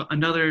of give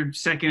another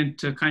second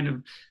to kind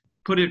of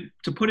put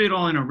it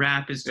all in a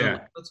wrap is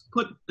to let's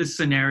put this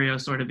scenario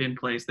sort of in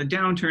place. The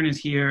downturn is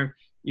here.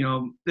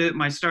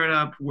 My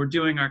startup, we're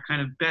doing our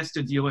kind of best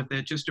to deal with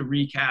it. Just to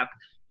recap,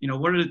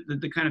 what are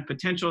the kind of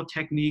potential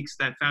techniques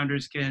that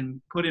founders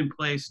can put in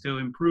place to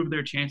improve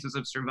their chances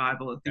of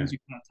survival? The things you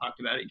kind of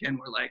talked about, again,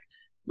 we're like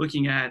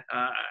looking at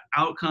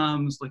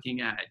outcomes,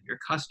 looking at your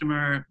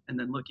customer, and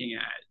then looking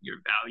at your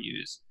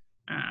values.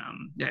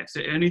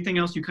 So anything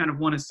else you kind of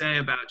want to say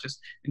about just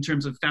in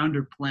terms of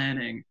founder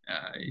planning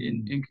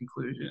in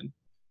conclusion?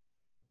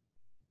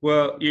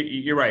 Well,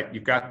 you're right. You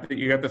got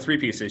the three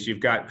pieces.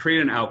 You've got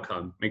create an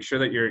outcome. Make sure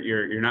that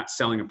you're not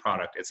selling a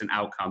product. It's an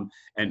outcome,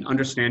 and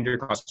understand your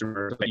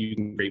customer so that you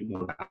can create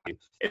more value.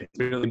 It's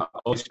really about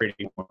always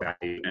creating more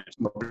value, and it's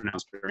more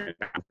pronounced during a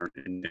downturn,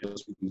 and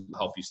those will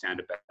help you stand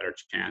a better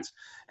chance.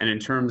 And in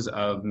terms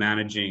of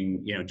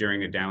managing,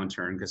 during a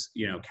downturn, because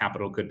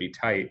capital could be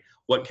tight.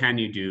 What can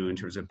you do in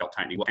terms of belt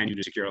tightening? What can you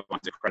do to secure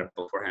lines of credit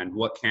beforehand?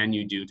 What can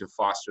you do to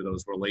foster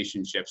those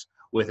relationships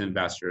with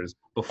investors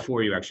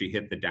before you actually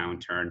hit the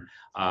downturn?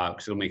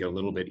 Because it'll make it a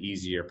little bit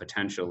easier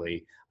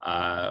potentially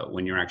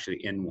when you're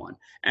actually in one.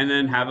 And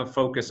then have a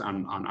focus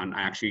on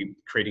actually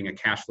creating a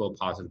cash flow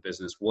positive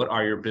business. What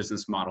are your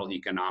business model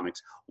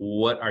economics?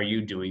 What are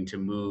you doing to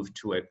move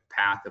to a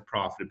path of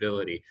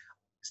profitability?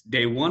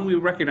 Day one, we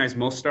recognize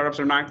most startups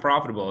are not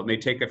profitable. It may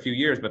take a few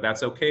years, but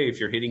that's okay if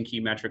you're hitting key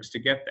metrics to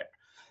get there.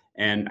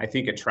 And I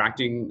think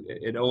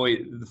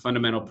the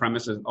fundamental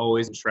premise is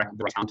always attract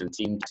the right talent and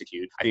team to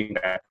execute. I think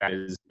that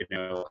is,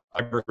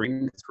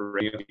 evergreen.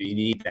 You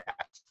need that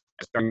as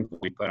a starting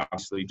point, but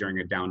obviously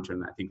during a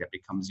downturn, I think that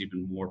becomes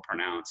even more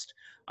pronounced.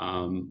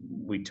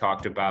 We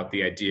talked about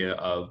the idea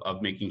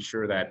of making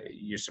sure that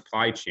your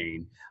supply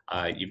chain,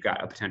 you've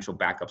got a potential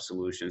backup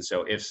solution.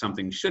 So if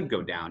something should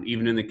go down,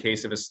 even in the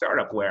case of a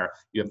startup where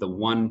you have the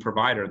one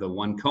provider, the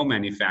one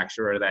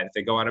co-manufacturer, that if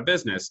they go out of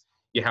business,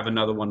 you have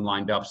another one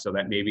lined up so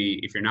that maybe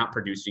if you're not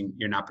producing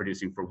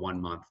for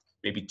 1 month,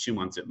 maybe 2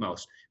 months at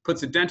most.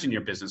 Puts a dent in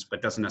your business,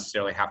 but doesn't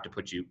necessarily have to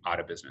put you out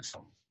of business.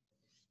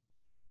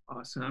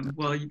 Awesome.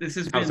 Well, this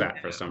has How's been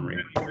that for a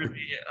summary?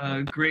 Really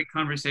a great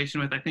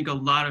conversation with, I think, a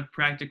lot of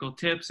practical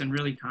tips and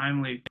really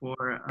timely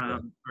for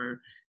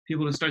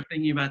people to start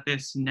thinking about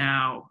this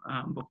now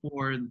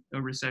before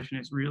a recession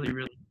is really,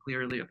 really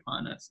clearly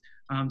upon us.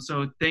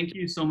 So thank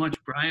you so much,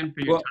 Bryan, for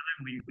your time.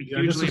 We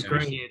hugely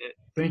appreciate it.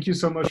 Thank you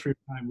so much for your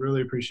time.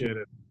 Really appreciate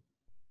it.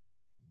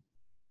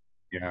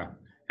 Yeah.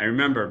 And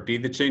remember, be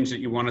the change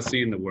that you want to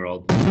see in the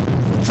world.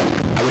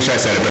 I wish I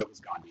said it, but it was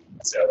Gandhi.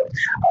 So,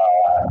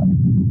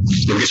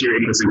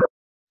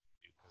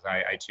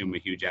 I too am a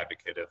huge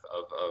advocate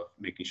of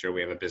making sure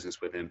we have a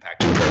business with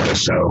impact and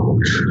purpose. So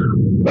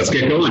let's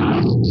get going.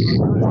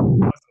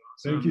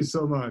 Thank you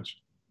so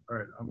much. All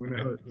right, I'm going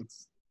to